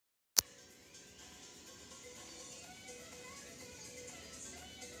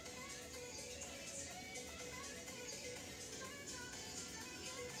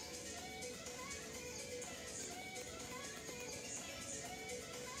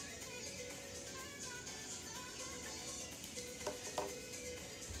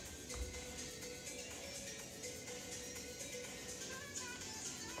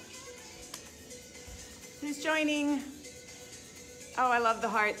Who's joining? Oh, I love the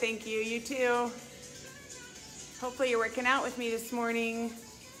heart. Thank you. You too. Hopefully you're working out with me this morning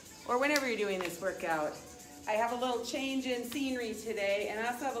or whenever you're doing this workout. I have a little change in scenery today, and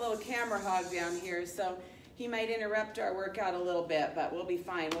I also have a little camera hog down here, so he might interrupt our workout a little bit, but we'll be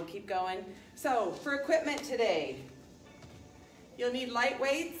fine. We'll keep going. So for equipment today, you'll need light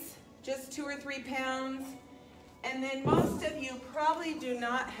weights, just 2 or 3 pounds. And then most of you probably do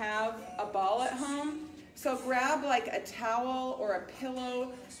not have a ball at home. So grab like a towel or a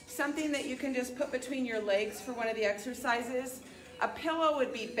pillow, something that you can just put between your legs for one of the exercises. A pillow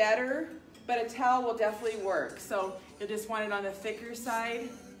would be better, but a towel will definitely work. So you'll just want it on the thicker side.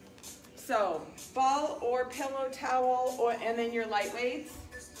 So ball or pillow, towel, and then your light weights.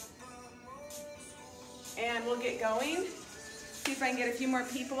 And we'll get going. See if I can get a few more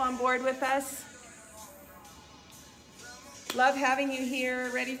people on board with us. Love having you here,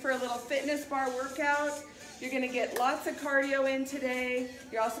 ready for a little fitness bar workout. You're gonna get lots of cardio in today.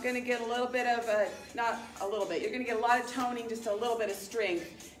 You're also gonna get a little bit of not a little bit, you're gonna get a lot of toning, just a little bit of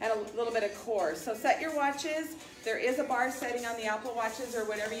strength and a little bit of core. So set your watches. There is a bar setting on the Apple Watches or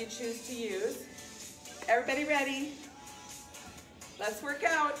whatever you choose to use. Everybody ready? Let's work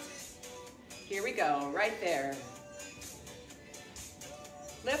out. Here we go, right there.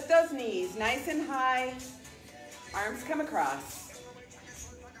 Lift those knees nice and high. Arms come across.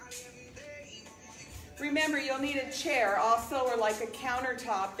 Remember, you'll need a chair also, or like a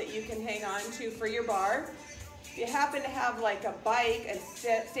countertop that you can hang on to for your bar. If you happen to have like a bike, a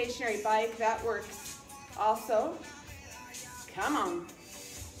stationary bike, that works also. Come on.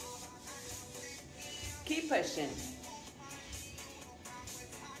 Keep pushing.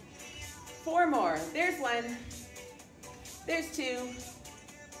 4 more. There's 1. There's 2.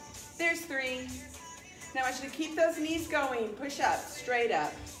 There's 3. Now I want you to keep those knees going. Push up, straight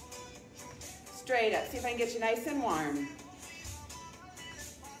up. Straight up. See if I can get you nice and warm.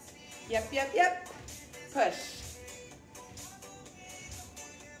 Yep, yep, yep. Push.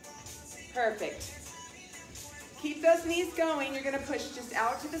 Perfect. Keep those knees going. You're going to push just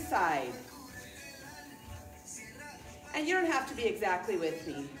out to the side. And you don't have to be exactly with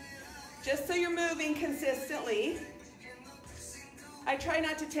me. Just so you're moving consistently. I try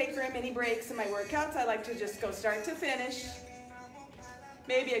not to take very many breaks in my workouts. I like to just go start to finish.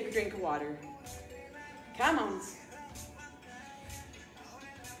 Maybe a drink of water. Come on.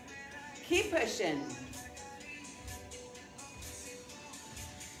 Keep pushing.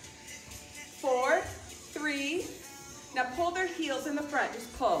 4, 3. Now pull their heels in the front.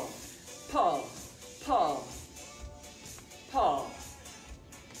 Just pull, pull, pull, pull.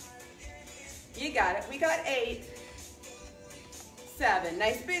 You got it. We got 8. 7,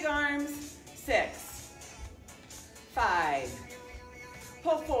 nice big arms. 6, 5,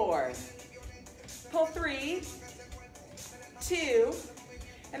 pull 4, pull 3, 2,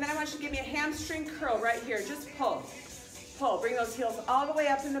 and then I want you to give me a hamstring curl right here. Just pull, pull. Bring those heels all the way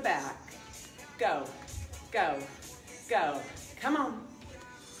up in the back. Go, go, go. Come on.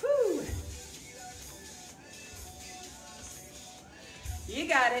 Woo. You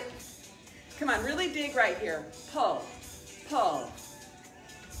got it. Come on, really dig right here. Pull, pull.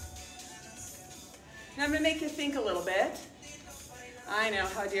 Now I'm going to make you think a little bit. I know,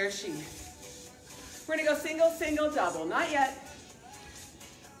 how dare she. We're going to go single, single, double. Not yet.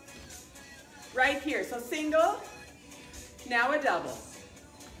 Right here. So single, now a double.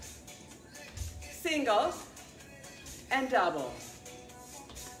 Single and double.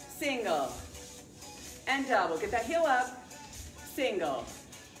 Single and double. Get that heel up. Single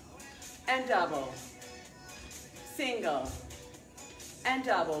and double. Single and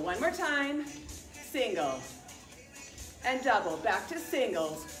double. One more time. Single and double. Back to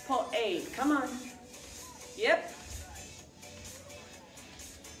singles. Pull 8. Come on. Yep.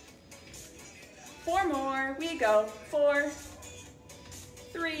 4 more. We go. 4,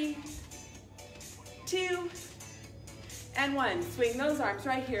 3, 2, and 1. Swing those arms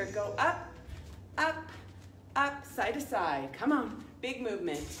right here. Go up, up, up, side to side. Come on. Big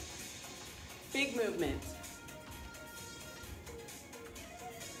movement. Big movement.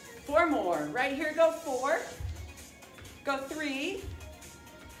 4 more. Right here, go 4. Go 3,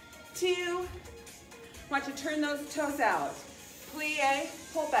 2. Want you to turn those toes out. Plie,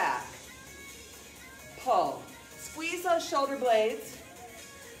 pull back. Pull. Squeeze those shoulder blades.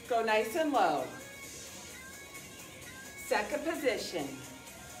 Go nice and low. Second position.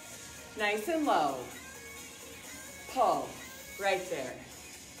 Nice and low. Pull. Right there.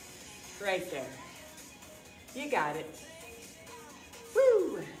 Right there. You got it.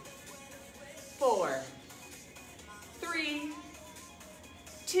 Woo! 4, 3,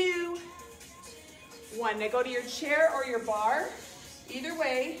 2, 1. Now go to your chair or your bar. Either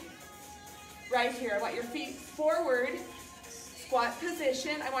way, right here. I want your feet forward, squat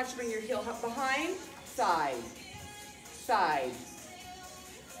position. I want you to bring your heel up behind, side, side,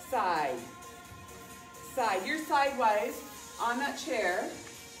 side, side. You're sidewise on that chair.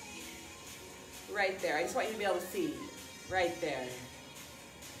 Right there. I just want you to be able to see. Right there.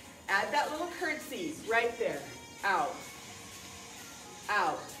 Add that little curtsy. Right there. Out.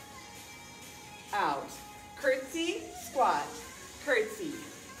 Out. Out. Curtsy, squat. Curtsy.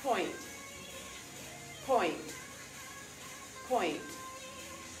 Point. Point. Point.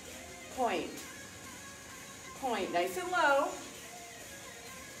 Point. Point. Nice and low.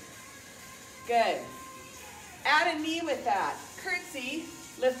 Good. Add a knee with that. Curtsy.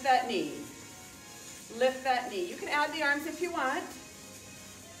 Lift that knee. Lift that knee. You can add the arms if you want.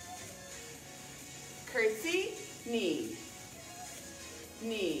 Curtsy, knee,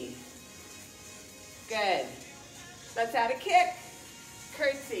 knee. Good. Let's add a kick.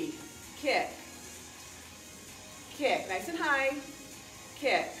 Curtsy, kick, kick. Nice and high.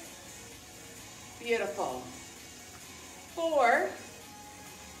 Kick. Beautiful. 4,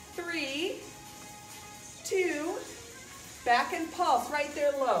 3, 2. Back and pulse. Right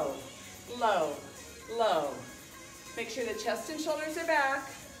there, low, low, low. Make sure the chest and shoulders are back.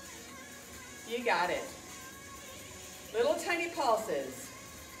 You got it. Little tiny pulses.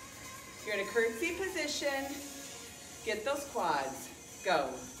 You're in a curtsy position. Get those quads. Go,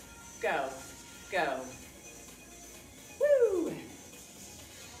 go, go. Woo!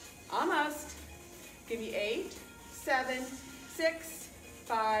 Almost. Give me 8, 7, 6,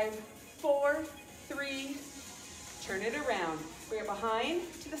 5, 4, 3. Turn it around. Bring it behind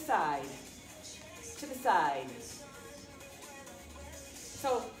to the side. To the side.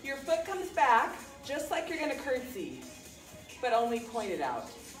 So your foot comes back just like you're going to curtsy, but only point it out.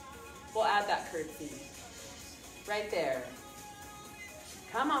 We'll add that curtsy. Right there.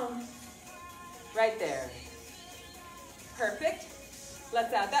 Come on. Right there. Perfect.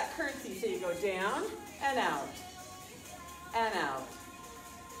 Let's add that curtsy. So you go down and out. And out.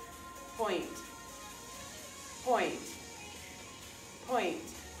 Point. Point. Point.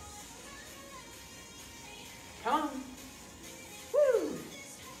 Come on. Woo.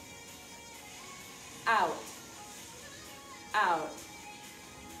 Out. Out.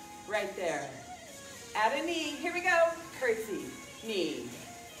 Right there. Add a knee. Here we go. Curtsy. Knee.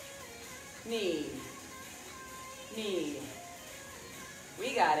 Knee. Knee.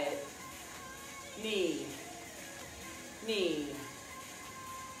 We got it. Knee. Knee.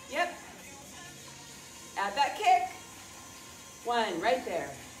 Yep. Add that kick. 1, right there.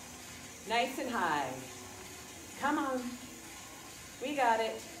 Nice and high. Come on. We got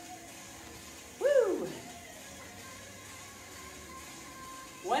it. Woo.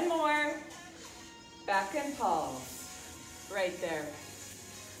 1 more. Back and pulse. Right there.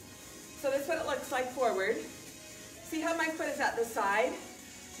 So this is what it looks like forward. See how my foot is at the side?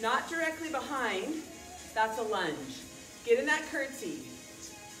 Not directly behind. That's a lunge. Get in that curtsy.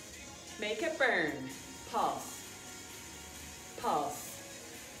 Make it burn. Pulse. Pulse.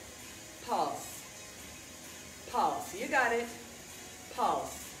 Pulse. Pulse. You got it.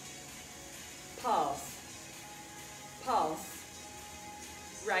 Pulse. Pulse. Pulse.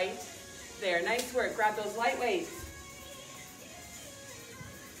 Right there. Nice work. Grab those light weights.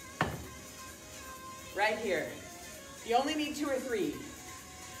 Right here. You only need 2 or 3.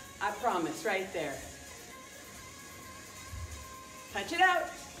 I promise. Right there. Punch it out.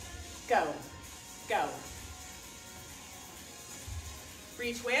 Go. Go.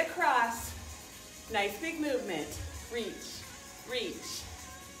 Reach way across. Nice big movement. Reach. Reach.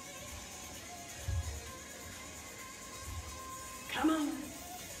 Come on.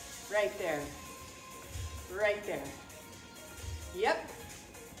 Right there. Right there. Yep.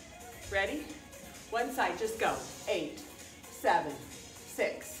 Ready? One side, just go. 8, 7,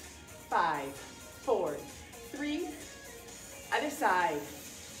 6, 5, 4, 3. Other side.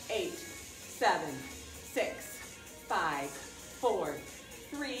 8, 7, 6, 5, 4,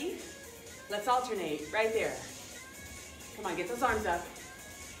 3. Let's alternate right there. Come on, get those arms up.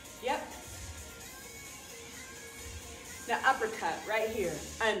 Yep. Now uppercut right here.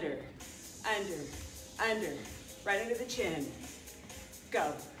 Under, under, under. Right under the chin.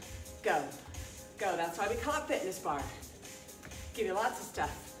 Go, go, go. That's why we call it fitness bar. Give you lots of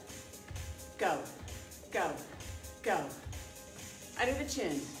stuff. Go, go, go. Under the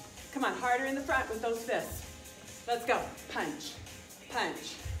chin. Come on, harder in the front with those fists. Let's go. Punch,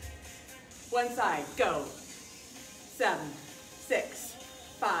 punch. One side, go. 7, 6,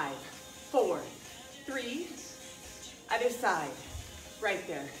 5, 4, 3. Other side, right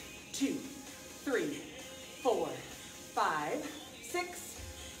there. 2, 3, 4, 5, 6.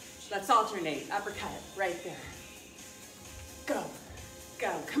 Let's alternate. Uppercut right there. Go,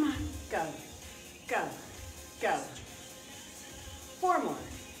 go, come on. Go, go, go. 4 more.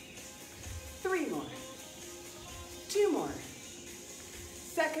 3 more. 2 more.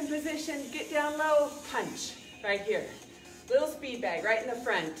 Second position, get down low, punch. Right here. Little speed bag right in the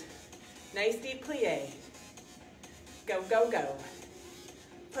front. Nice deep plie. Go, go, go.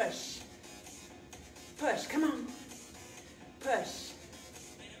 Push. Push, come on. Push.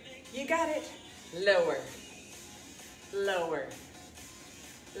 You got it. Lower. Lower.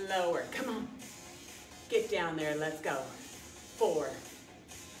 Lower. Come on. Get down there, let's go. 4,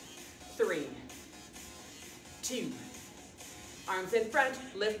 3, 2. Arms in front,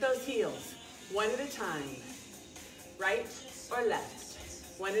 lift those heels. One at a time. Right or left.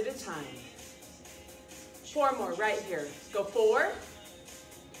 One at a time. 4 more right here. Go 4,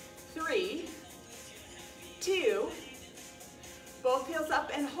 3, 2. Both heels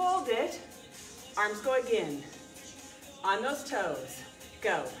up and hold it. Arms go again. On those toes.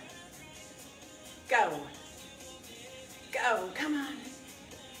 Go. Go. Go. Come on.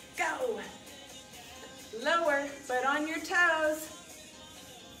 Go. Lower, but on your toes.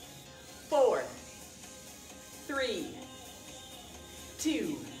 4, 3,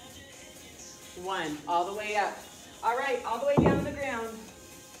 2, 1. All the way up. All right, all the way down to the ground.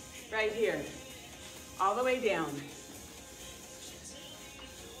 Right here. All the way down.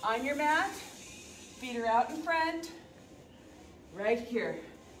 On your mat, feet are out in front. Right here.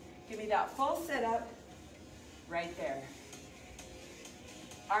 Give me that full sit-up. Right there.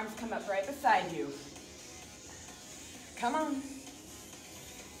 Arms come up right beside you. Come on.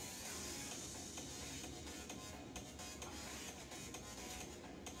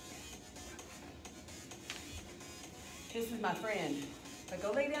 This is my friend. But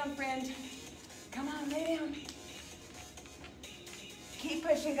go lay down, friend. Come on, lay down. Keep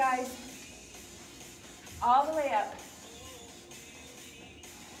pushing, guys. All the way up.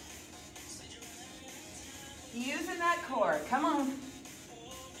 Using that core. Come on.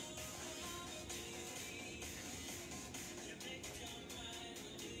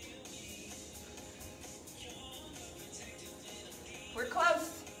 We're close.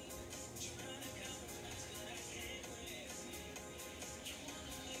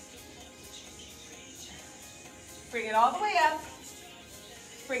 Bring it all the way up.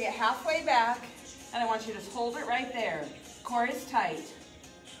 Bring it halfway back. And I want you to just hold it right there. Core is tight.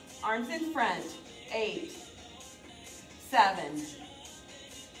 Arms in front. 8, 7,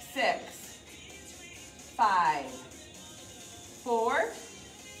 6, 5, 4,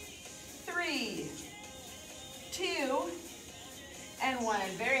 3, 2, and 1.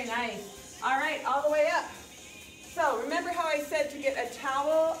 Very nice. All right, all the way up. So remember how I said to get a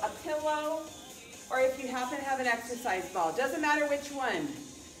towel, a pillow, or if you happen to have an exercise ball. Doesn't matter which one.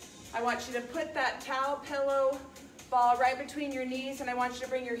 I want you to put that towel, pillow, ball right between your knees, and I want you to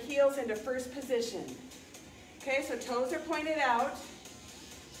bring your heels into first position. Okay, so toes are pointed out.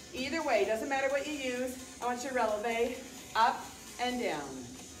 Either way, doesn't matter what you use. I want you to releve up and down.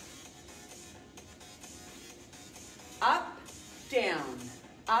 Up, down,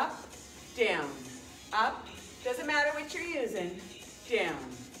 up, down, up. Doesn't matter what you're using. Down,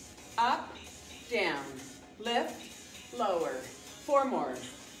 up, down. Lift, lower. 4 more.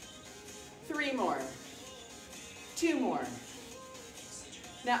 3 more. 2 more.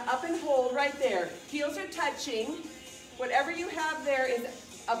 Now up and hold right there. Heels are touching. Whatever you have there is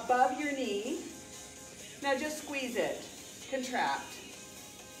above your knee. Now just squeeze it. Contract.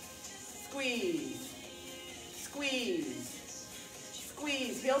 Squeeze. Squeeze.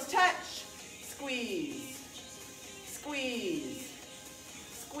 Squeeze. Heels touch. Squeeze. Squeeze.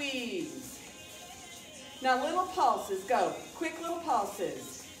 Squeeze. Now little pulses. Go. Quick little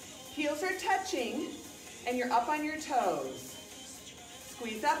pulses. Heels are touching and you're up on your toes.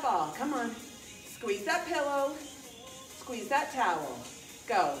 Squeeze that ball. Come on. Squeeze that pillow. Squeeze that towel.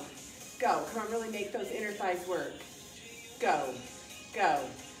 Go. Go. Come on, really make those inner thighs work. Go. Go.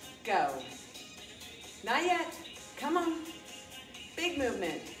 Go. Not yet. Come on. Big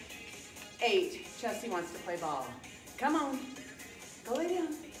movement. 8. Chesty wants to play ball. Come on. Go lay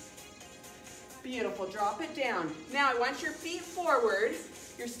down. Beautiful. Drop it down. Now I want your feet forward.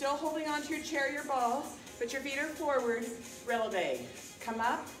 You're still holding onto your chair, your ball, but your feet are forward. Releve. Come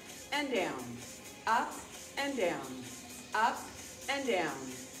up and down. Up and down. Up and down.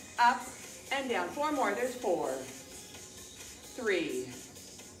 Up and down. 4 more. There's 4. 3.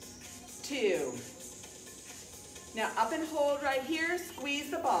 2. Now up and hold right here. Squeeze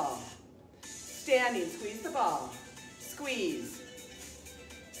the ball. Standing. Squeeze the ball. Squeeze.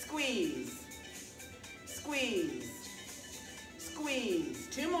 Squeeze. squeeze, squeeze.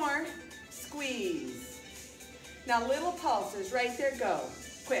 2 more, squeeze. Now little pulses, right there, go,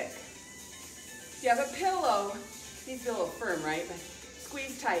 quick. If you have a pillow, needs to be a little firm, right? But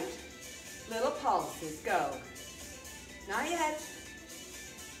squeeze tight. Little pulses, go. Not yet.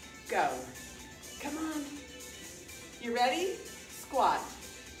 Go. Come on. You ready? Squat.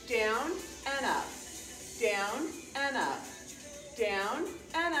 Down and up. Down and up. Down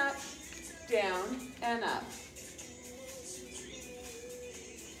and up. Down and up.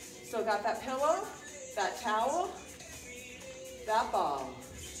 So got that pillow, that towel, that ball.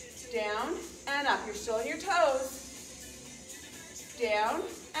 Down and up. You're still on your toes. Down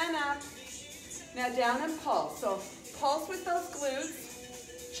and up. Now down and pulse. So pulse with those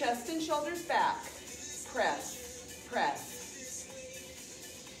glutes, chest and shoulders back. Press, press.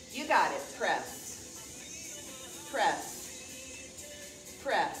 You got it. Press, press,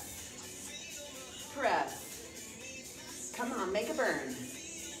 press, press. Come on, make a burn.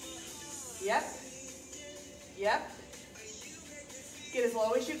 Yep, yep. Get as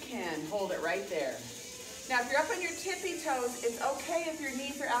low as you can. Hold it right there. Now, if you're up on your tippy toes, it's okay if your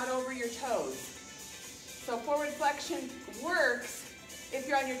knees are out over your toes. So forward flexion works if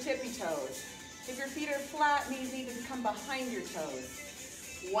you're on your tippy toes. If your feet are flat, knees need to come behind your toes.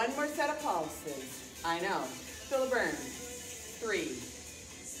 1 more set of pulses. I know. Feel the burn. 3,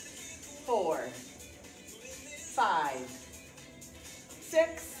 4, 5,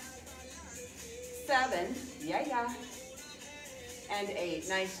 6, 7, yeah, and 8.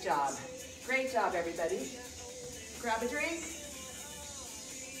 Nice job. Great job, everybody. Grab a drink.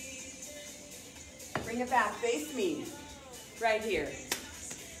 Bring it back, face me. Right here.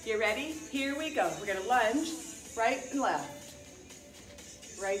 You ready? Here we go. We're gonna lunge, right and left.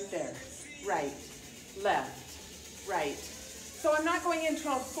 Right there. Right, left, right. So I'm not going into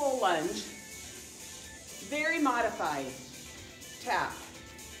a full lunge. Very modified. Tap,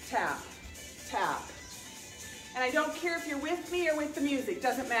 tap, tap. And I don't care if you're with me or with the music,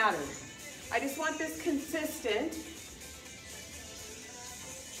 doesn't matter. I just want this consistent.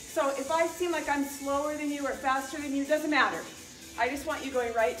 So if I seem like I'm slower than you or faster than you, doesn't matter. I just want you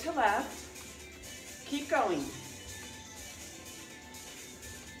going right to left. Keep going.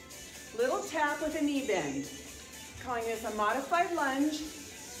 Little tap with a knee bend. Calling this a modified lunge.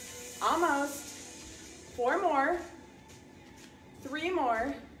 Almost. 4 more. 3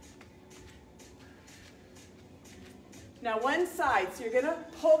 more. Now one side, so you're gonna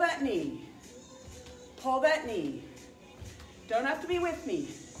pull that knee. Pull that knee. Don't have to be with me.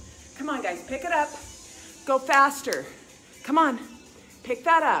 Come on guys, pick it up. Go faster. Come on, pick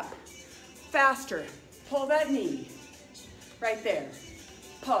that up. Faster, pull that knee. Right there.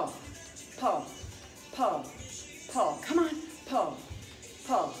 Pull, pull, pull, pull. Come on, pull,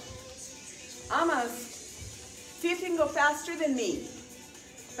 pull. Almost. See if you can go faster than me.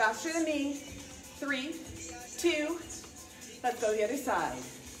 Faster than me. 3, 2, let's go the other side.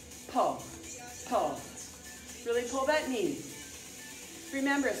 Pull, pull. Really pull that knee.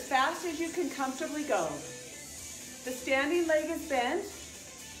 Remember, as fast as you can comfortably go. The standing leg is bent.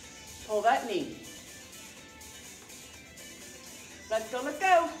 Pull that knee. Let's go, let's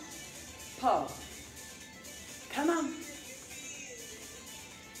go. Pull. Come on.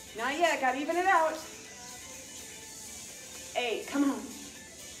 Not yet, gotta even it out. 8, come on.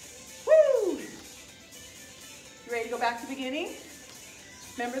 Woo! You ready to go back to the beginning?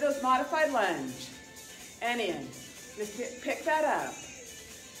 Remember those modified lunge. And in. Just pick that up.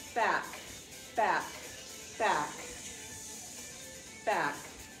 Back, back, back, back.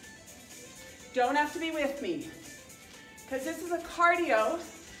 Don't have to be with me. Because this is a cardio.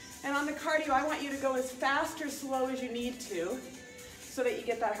 And on the cardio, I want you to go as fast or slow as you need to so that you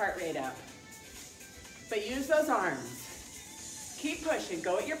get that heart rate up. But use those arms. Keep pushing.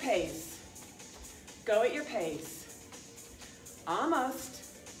 Go at your pace. Go at your pace. Almost.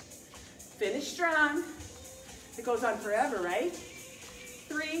 Finish strong. It goes on forever, right?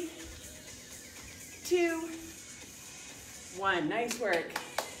 3, 2, 1. Nice work.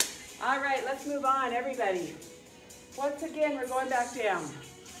 All right, let's move on, everybody. Once again, we're going back down.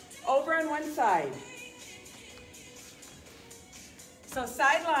 Over on one side. So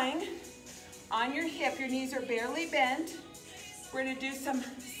side lying on your hip, your knees are barely bent. We're gonna do some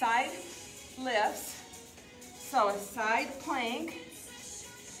side lifts. So a side plank.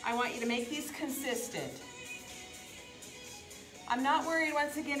 I want you to make these consistent. I'm not worried,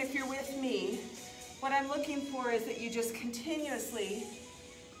 once again, if you're with me. What I'm looking for is that you just continuously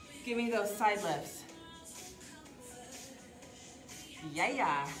give me those side lifts.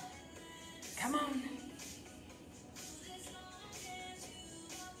 Yeah. Come on.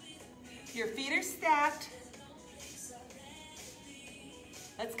 Your feet are stacked.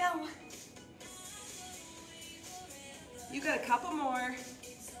 Let's go. You got a couple more.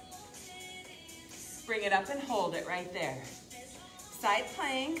 Bring it up and hold it right there. Side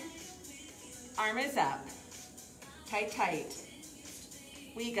plank, arm is up. Tight, tight.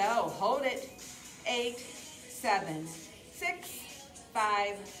 We go, hold it. 8, 7, 6,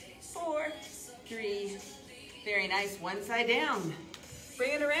 5, 4, 3. Very nice, one side down.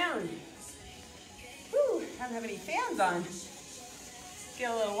 Bring it around. Whew, I don't have any fans on. Get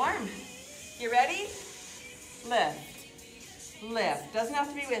a little warm. You ready? Lift, lift. Doesn't have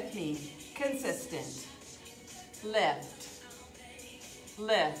to be with me. Consistent. Lift,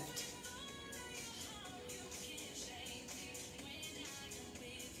 lift.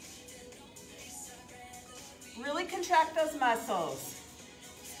 Really contract those muscles.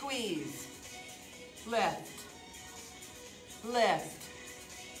 Squeeze. Lift. Lift.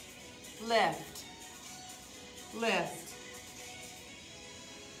 Lift. Lift.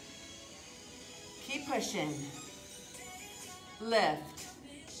 Keep pushing. Lift.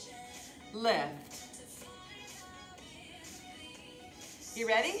 Lift. You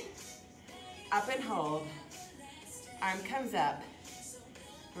ready? Up and hold. Arm comes up.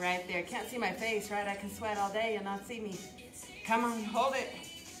 Right there. Can't see my face, right? I can sweat all day and not see me. Come on, hold it.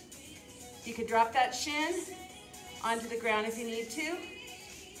 You could drop that shin onto the ground if you need to.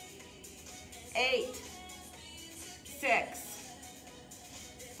 8, 6,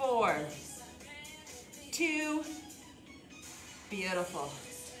 4, 2. Beautiful.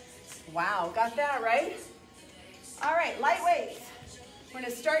 Wow, got that, right? All right, light weights. We're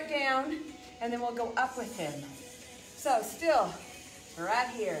gonna start down and then we'll go up with him. So still, right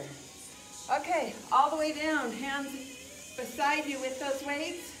here. Okay, all the way down, hands beside you with those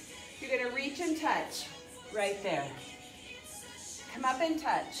weights. You're gonna reach and touch right there. Come up and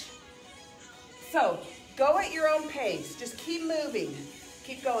touch. So go at your own pace. Just keep moving.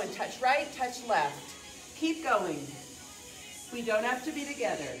 Keep going. Touch right, touch left. Keep going. We don't have to be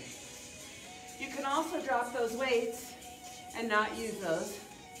together. You can also drop those weights and not use those.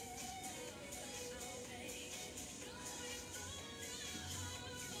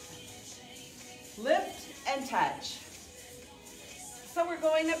 Lift and touch. So we're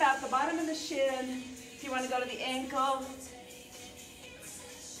going about the bottom of the shin. If you want to go to the ankle.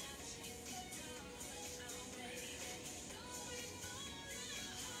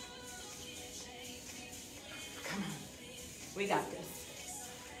 Come on. We got this.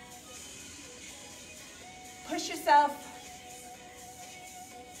 Push yourself.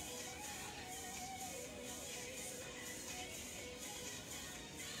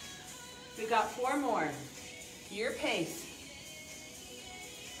 We got 4 more. Your pace.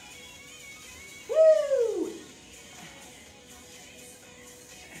 Woo!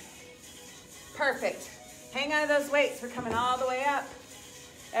 Perfect. Hang on to those weights. We're coming all the way up.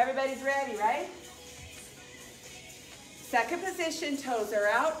 Everybody's ready, right? Second position, toes are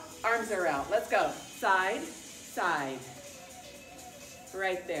out, arms are out. Let's go. Side, side.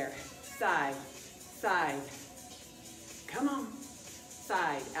 Right there. Side, side. Come on.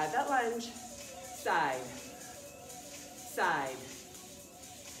 Side. Add that lunge. Side, side.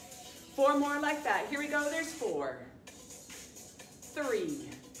 4 more like that. Here we go. There's 4, 3,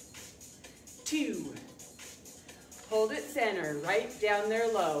 2. Hold it center. Right down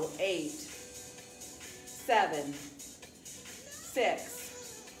there low. 8, 7, 6,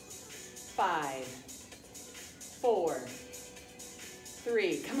 5, 4,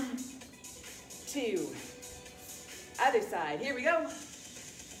 3. Come on. 2. Other side. Here we go.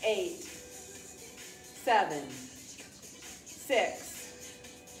 8, 7, 6,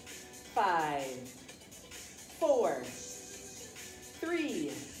 5, 4,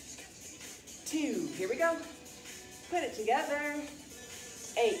 3, 2. Here we go. Put it together.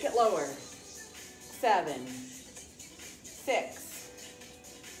 8. Get lower. 7, 6,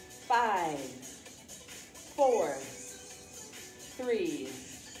 5, 4, 3,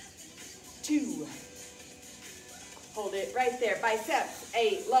 2. Hold it right there. Biceps.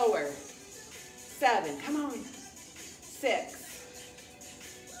 8. Lower. 7. Come on. 6,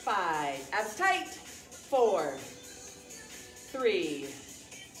 5. Abs tight. 4, 3,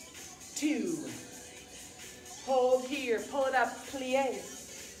 2. Hold here. Pull it up. Plie.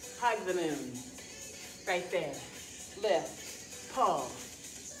 Hug the moon. Right there. Lift. Pull.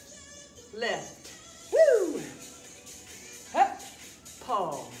 Lift. Woo! Up.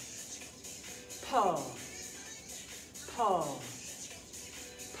 Pull. Pull. Pull.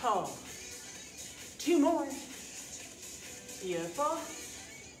 Pull. 2 more. Beautiful.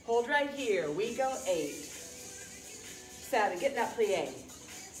 Hold right here. We go. 8, 7. Get in that plie.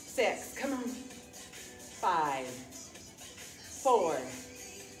 6. Come on. 5, 4,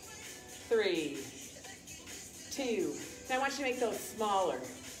 3, 2. Now I want you to make those smaller,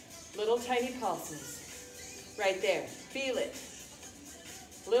 little tiny pulses. Right there. Feel it.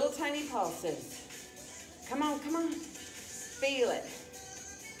 Little tiny pulses. Come on, come on. Feel it.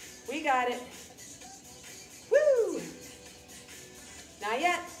 We got it. Woo! Not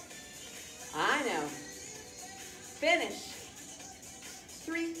yet. I know. Finish.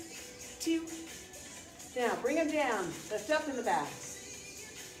 3, 2. Now bring them down. Lift up in the back.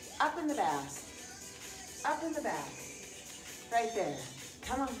 Up in the back. Up in the back. Right there.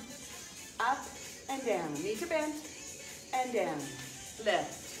 Come on. Up and down. Knees are bent. And down.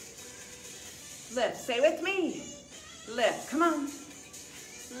 Lift. Lift. Stay with me. Lift. Come on.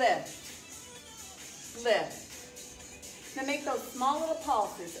 Lift. Lift. Now make those small little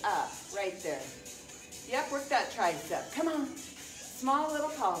pulses up. Right there. Yep, work that tricep. Come on. Small little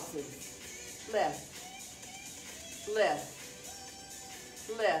pulses. Lift. Lift.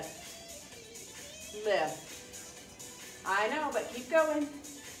 Lift. Lift. I know, but keep going.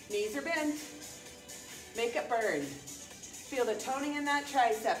 Knees are bent. Make it burn. Feel the toning in that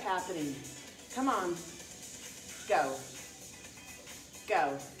tricep happening. Come on. Go.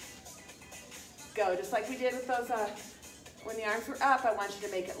 Go. Go. Just like we did with those, when the arms were up, I want you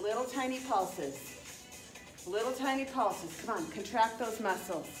to make it little tiny pulses. Little tiny pulses. Come on, contract those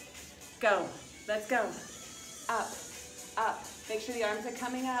muscles. Go. Let's go. Up. Up. Make sure the arms are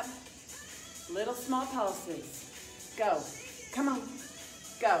coming up. Little small pulses. Go. Come on.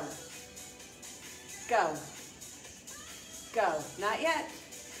 Go. Go. Go. Not yet.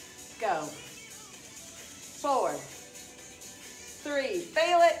 Go. 4, 3.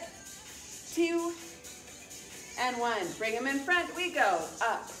 Fail it. 2 and 1. Bring them in front. We go.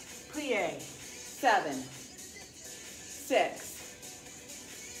 Up. Plie. 7, 6,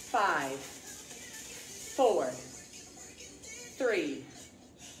 5, 4, 3,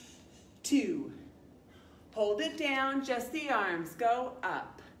 2. Hold it down, just the arms. Go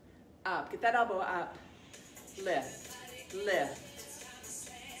up, up. Get that elbow up. Lift, lift.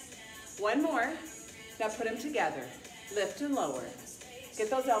 One more. Now put them together. Lift and lower. Get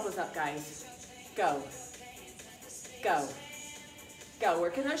those elbows up, guys. Go, go, go.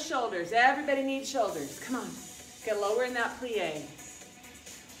 Working those shoulders. Everybody needs shoulders. Come on. Get lower in that plie.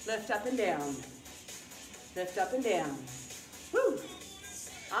 Lift up and down. Lift up and down. Woo!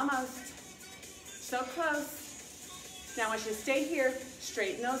 Almost. So close. Now I want you to stay here.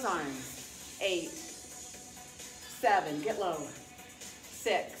 Straighten those arms. 8, 7. Get low.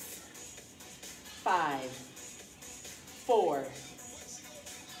 6, 5, 4,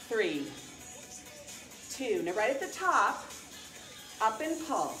 3, 2. Now right at the top, up and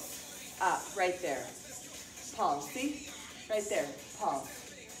pulse. Up, right there. Pulse. See? Right there. Pulse.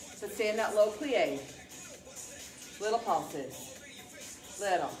 So stay in that low plie. Little pulses.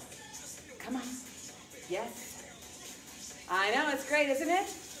 Little. Come on. Yes. I know, it's great, isn't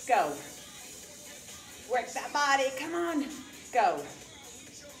it? Go. Work that body. Come on. Go.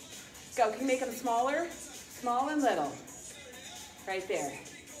 Go. Can you make them smaller? Small and little. Right there.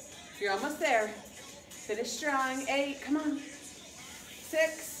 You're almost there. Finish strong. 8. Come on.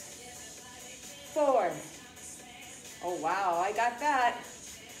 6, 4. Oh, wow. I got that.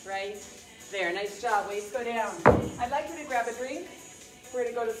 Right there. Nice job. Weights go down. I'd like you to grab a drink. We're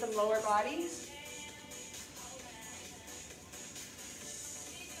going to go to some lower body.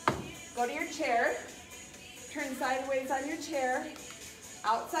 Go to your chair. Turn sideways on your chair.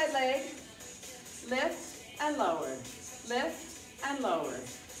 Outside leg. Lift and lower. Lift and lower.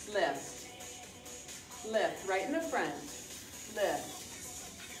 Lift. Lift. Right in the front. Lift.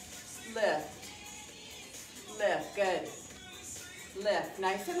 Lift. Lift. Good. Lift.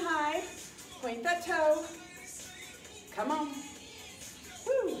 Nice and high. Point that toe. Come on.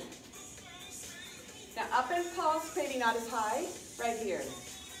 Woo. Now up and pulse, maybe not as high. Right here.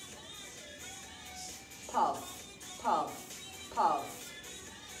 Pulse. Pulse. Pulse.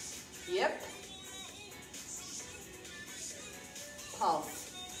 Yep.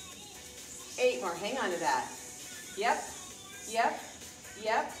 Pulse. 8 more. Hang on to that. Yep. Yep.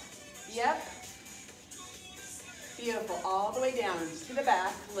 Yep. Yep. Beautiful. All the way down to the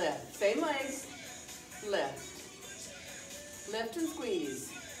back. Lift. Same legs. Lift. Lift and squeeze.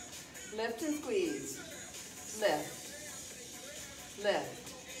 Lift and squeeze. Lift.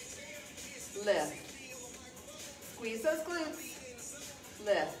 Lift. Lift. Squeeze those glutes.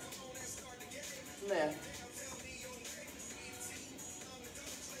 Lift. Lift.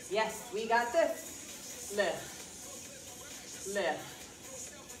 Yes, we got this. Lift. Lift.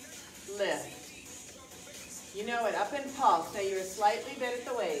 Lift. You know it, up and pulse. Now you're slightly bent at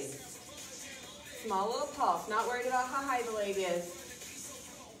the waist. Small little pulse, not worried about how high the leg is.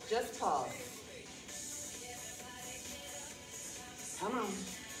 Just pulse. Come on.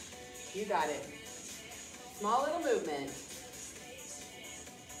 You got it. Small little movement.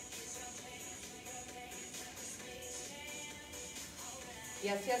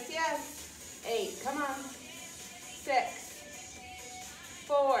 Yes, yes, yes. 8, come on. 6,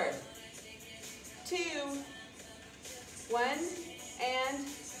 4, 2, 1, and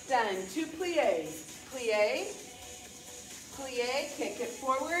done. 2 pliés. Plie, plie, kick it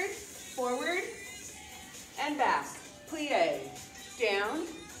forward, forward, and back. Plie, down,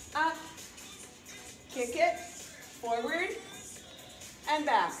 up, kick it, forward, and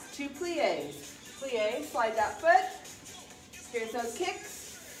back. 2 pliés. Plie, slide that foot. Here's those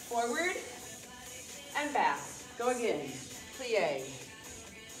kicks, forward, and back. Go again. Plie,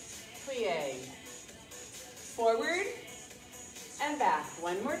 plie, forward, and back.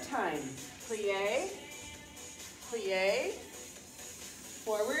 One more time. Plie, plie,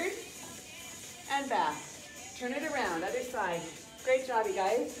 forward, and back. Turn it around, other side. Great job, you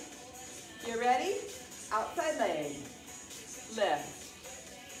guys. You ready? Outside leg. Lift,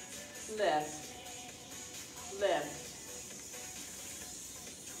 lift, lift.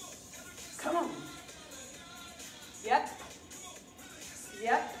 Come on. Yep.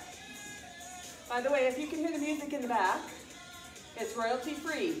 Yep. By the way, if you can hear the music in the back, it's royalty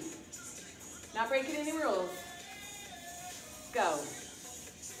free. Not breaking any rules. Go.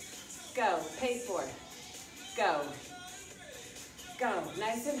 Go. Paid for. Go. Go.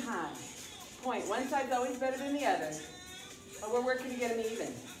 Nice and high. Point. One side's always better than the other. But we're working to get them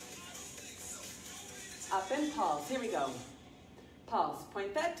even. Up and pulse. Here we go. Pulse.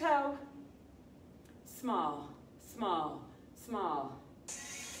 Point that toe. Small, small, small.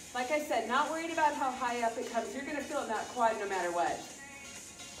 Like I said, not worried about how high up it comes. You're going to feel it in that quad no matter what.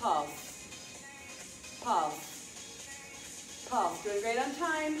 Pulse, pulse, pulse. Doing great on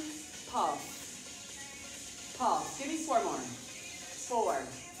time. Pulse, pulse. Give me 4 more. 4,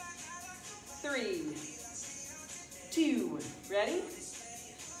 3, 2. Ready?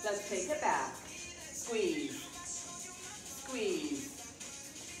 Let's take it back. Squeeze, squeeze,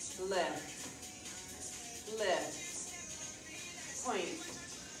 lift. Lift, point.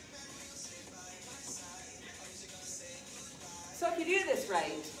 So if you do this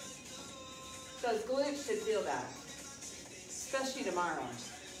right, those glutes should feel that, especially tomorrow.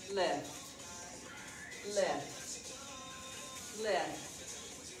 Lift, lift, lift,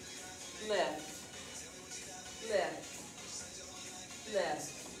 lift, lift, lift,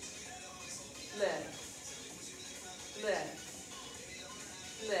 lift, lift,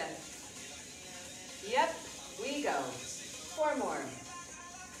 lift. Yep, we go. 4 more.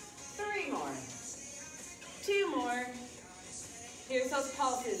 3 more. 2 more. Here's those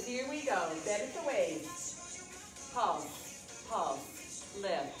pulses. Here we go. Bend at the waist. Pulse, pulse,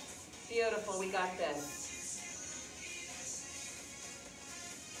 lift. Beautiful, we got this.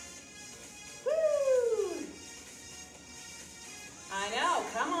 Woo! I know,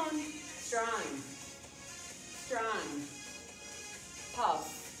 come on. Strong, strong. Pulse,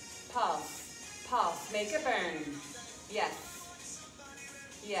 pulse. Pulse, make it burn. Yes,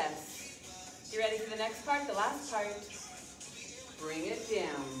 yes. You ready for the next part, the last part? Bring it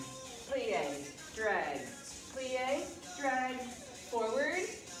down. Plie, drag, forward,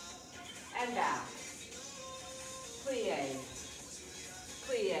 and back. Plie,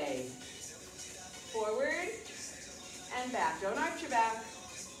 plie, forward, and back. Don't arch your back.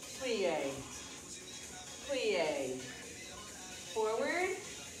 Plie, plie, forward,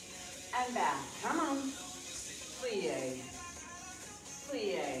 and back. Come on. Plie,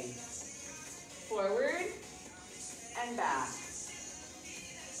 plie, forward, and back.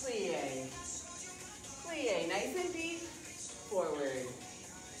 Plie, plie, nice and deep, forward,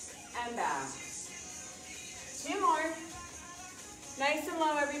 and back. 2 more. Nice and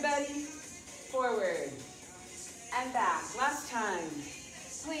low, everybody. Forward, and back. Last time.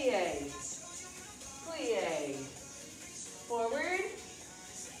 Plie, plie, forward,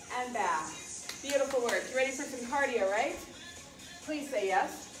 and back. Beautiful work. You ready for some cardio, right? Please say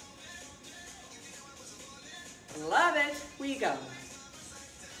yes. Love it. We go.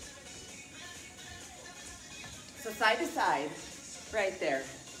 So side to side, right there.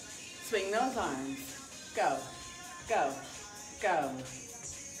 Swing those arms. Go, go, go.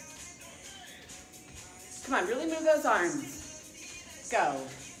 Come on, really move those arms. Go,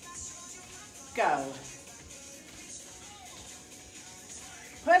 go.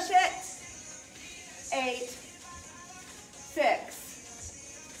 Push it. 8,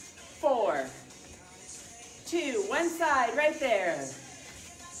 6, 4, 2, one side, right there.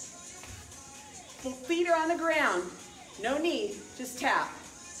 Feet are on the ground. No knee, just tap.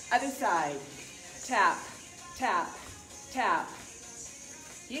 Other side. Tap, tap, tap.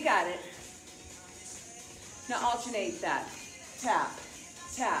 You got it. Now alternate that. Tap,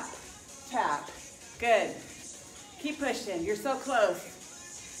 tap, tap. Good. Keep pushing. You're so close.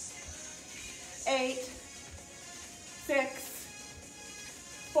 8, 6,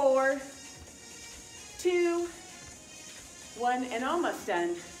 4, 2, 1, and almost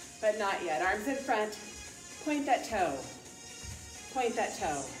done, but not yet. Arms in front. Point that toe. Point that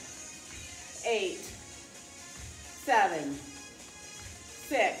toe. 8, 7,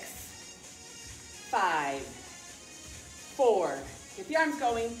 6, 5, 4. Get the arms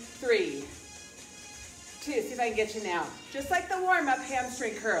going. 3, 2. See if I can get you now. Just like the warm-up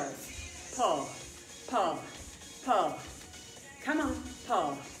hamstring curls. Pull, pull, pull. Come on,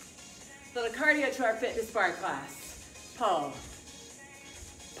 pull. Little cardio to our fitness bar class. Pull,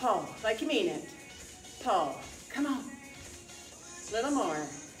 pull, like you mean it. Pull, come on. Little more.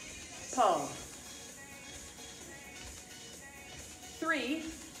 Pull. 3,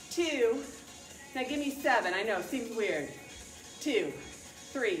 2. Now give me 7. I know, seems weird. 2,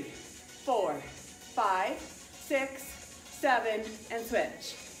 3, 4, 5, 6, 7, and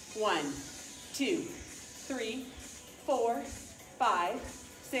switch. 1, 2, 3, 4, 5,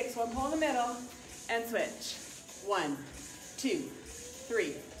 6. One pull in the middle and switch. 1, 2,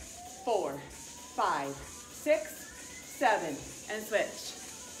 3, 4, 5, 6, 7, and switch.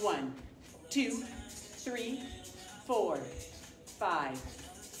 1, 2, 3, 4, 5,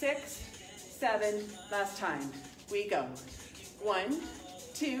 6, 7. Last time. We go. 1,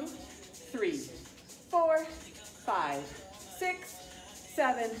 2, 3, 4, 5, 6,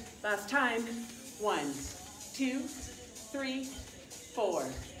 7. Last time. 1, 2, 3, 4,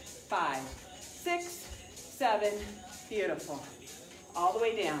 5, 6, 7. Beautiful. All the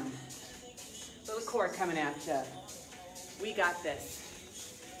way down. Little core coming at you. We got this.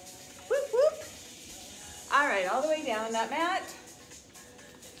 Whoop, whoop. All right, all the way down on that mat.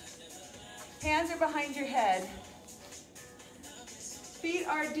 Hands are behind your head. Feet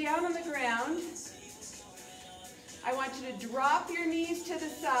are down on the ground. I want you to drop your knees to the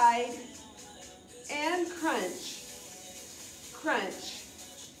side and crunch. Crunch.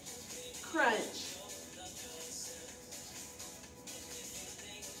 Crunch.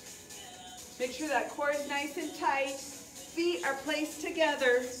 Make sure that core is nice and tight. Feet are placed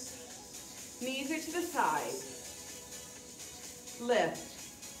together. Knees are to the side. Lift.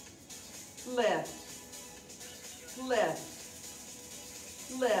 Lift. Lift.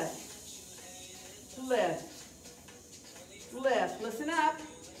 Lift. Lift. Lift. Listen up.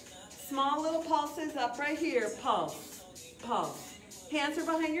 Small little pulses up right here. Pulse. Pulse. Hands are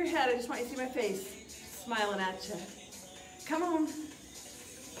behind your head. I just want you to see my face smiling at you. Come on.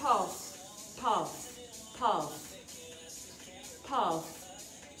 Pulse. Pulse. Pulse. Pulse.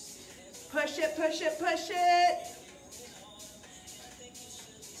 Push it, push it, push it.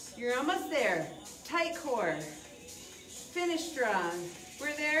 You're almost there. Tight core. Finish strong.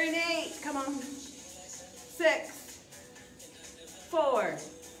 We're there in 8. Come on. 6, 4,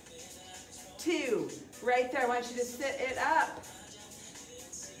 2. Right there. I want you to sit it up.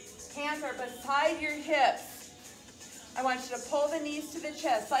 Hands are beside your hips. I want you to pull the knees to the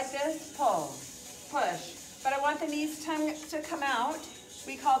chest like this. Pull. Push. But I want the knees to come out.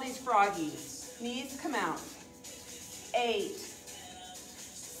 We call these froggies. Knees come out. 8,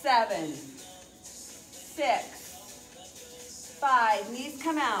 7, 6, 5. Knees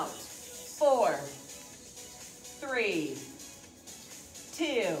come out. 4, 3,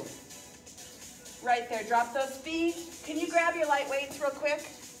 2. Right there. Drop those feet. Can you grab your light weights real quick?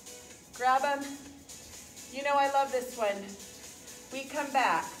 Grab them. You know I love this one. We come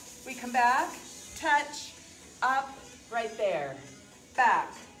back. We come back. Touch. Up. Right there.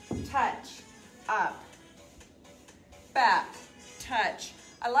 Back. Touch. Up. Back. Touch.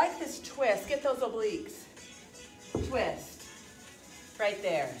 I like this twist. Get those obliques. Twist. Right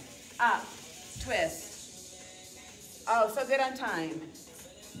there. Up. Twist. Oh, so good on time.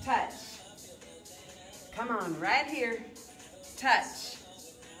 Touch. Come on, right here. Touch.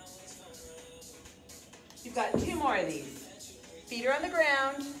 You've got 2 more of these. Feet are on the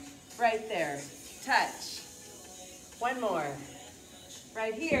ground. Right there. Touch. 1 more.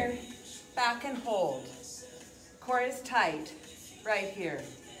 Right here. Back and hold. Core is tight. Right here.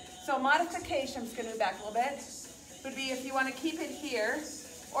 So modification, I'm just going to move back a little bit, would be if you want to keep it here,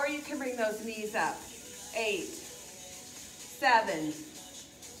 or you can bring those knees up. 8, 7,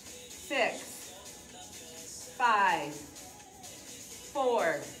 6, 5,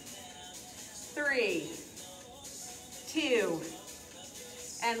 4, 3, 2,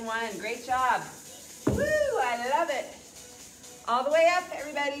 and 1. Great job. Woo, I love it. All the way up,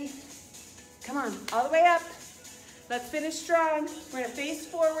 everybody. Come on, all the way up. Let's finish strong. We're gonna face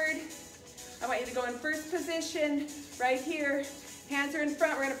forward. I want you to go in first position right here. Hands are in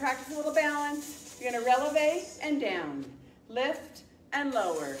front. We're gonna practice a little balance. You're gonna releve and down. Lift and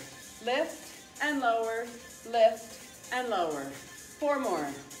lower. Lift and lower. Lift and lower. 4 more.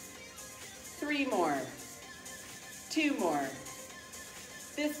 3 more. 2 more.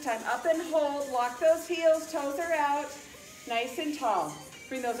 This time, up and hold. Lock those heels, toes are out. Nice and tall.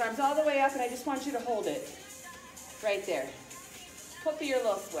 Bring those arms all the way up, and I just want you to hold it. Right there. Hopefully you're a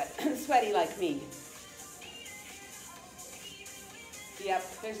little sweaty like me.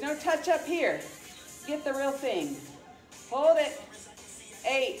 Yep, there's no touch up here. Get the real thing. Hold it.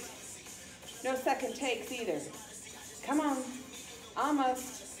 8. No second takes either. Come on.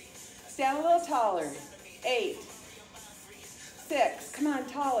 Almost. Stand a little taller. 8. 6. Come on,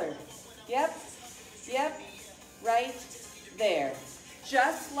 taller. Yep. Yep. Right there.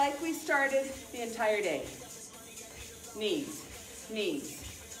 Just like we started the entire day. Knees,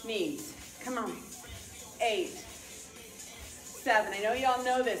 knees, knees. Come on. 8, 7. I know you all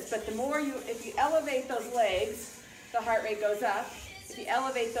know this, but the more if you elevate those legs, the heart rate goes up. If you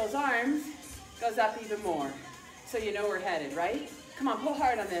elevate those arms, it goes up even more. So you know we're headed, right? Come on, pull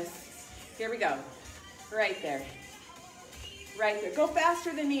hard on this. Here we go. Right there. Right there. Go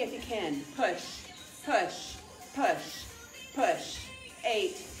faster than me if you can. Push, push, push, push.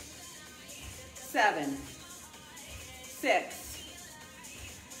 8, 7, 6,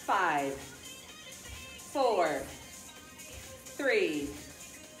 5, 4, 3,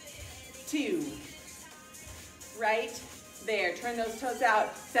 2. Right there. Turn those toes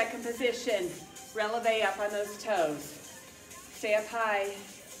out. Second position. Releve up on those toes. Stay up high.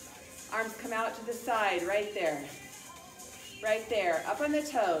 Arms come out to the side. Right there. Right there. Up on the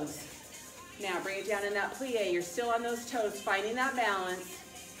toes. Now bring it down in that plie. You're still on those toes, finding that balance.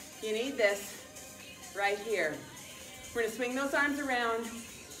 You need this right here. We're gonna swing those arms around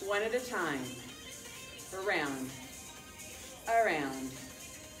one at a time. Around, around.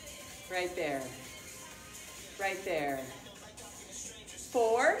 Right there, right there.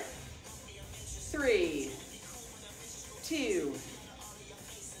 4, 3, 2.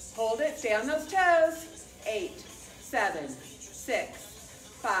 Hold it, stay on those toes. 8, 7, 6,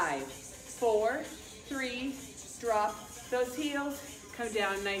 5, 4, 3, drop those heels, come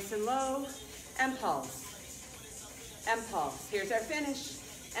down nice and low, and pulse. And pulse. Here's our finish.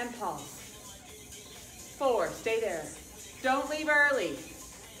 And pulse. 4, stay there. Don't leave early.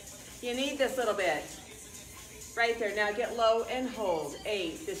 You need this little bit. Right there. Now get low and hold.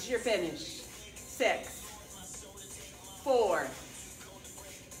 8, this is your finish. 6, 4,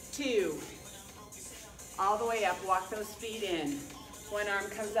 2, all the way up. Walk those feet in. One arm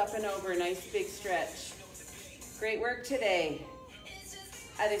comes up and over, nice big stretch. Great work today.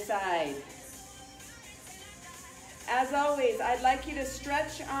 Other side. As always, I'd like you to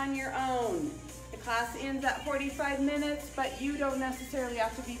stretch on your own. The class ends at 45 minutes, but you don't necessarily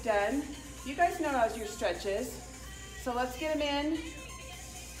have to be done. You guys know how your stretches. So let's get them in.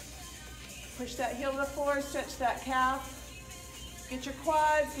 Push that heel to the floor, stretch that calf. Get your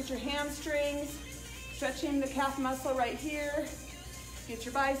quads, get your hamstrings. Stretching the calf muscle right here. Get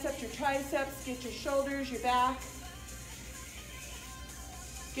your biceps, your triceps, get your shoulders, your back.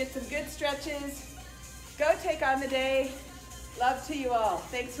 Get some good stretches. Go take on the day. Love to you all.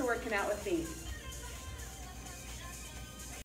 Thanks for working out with me.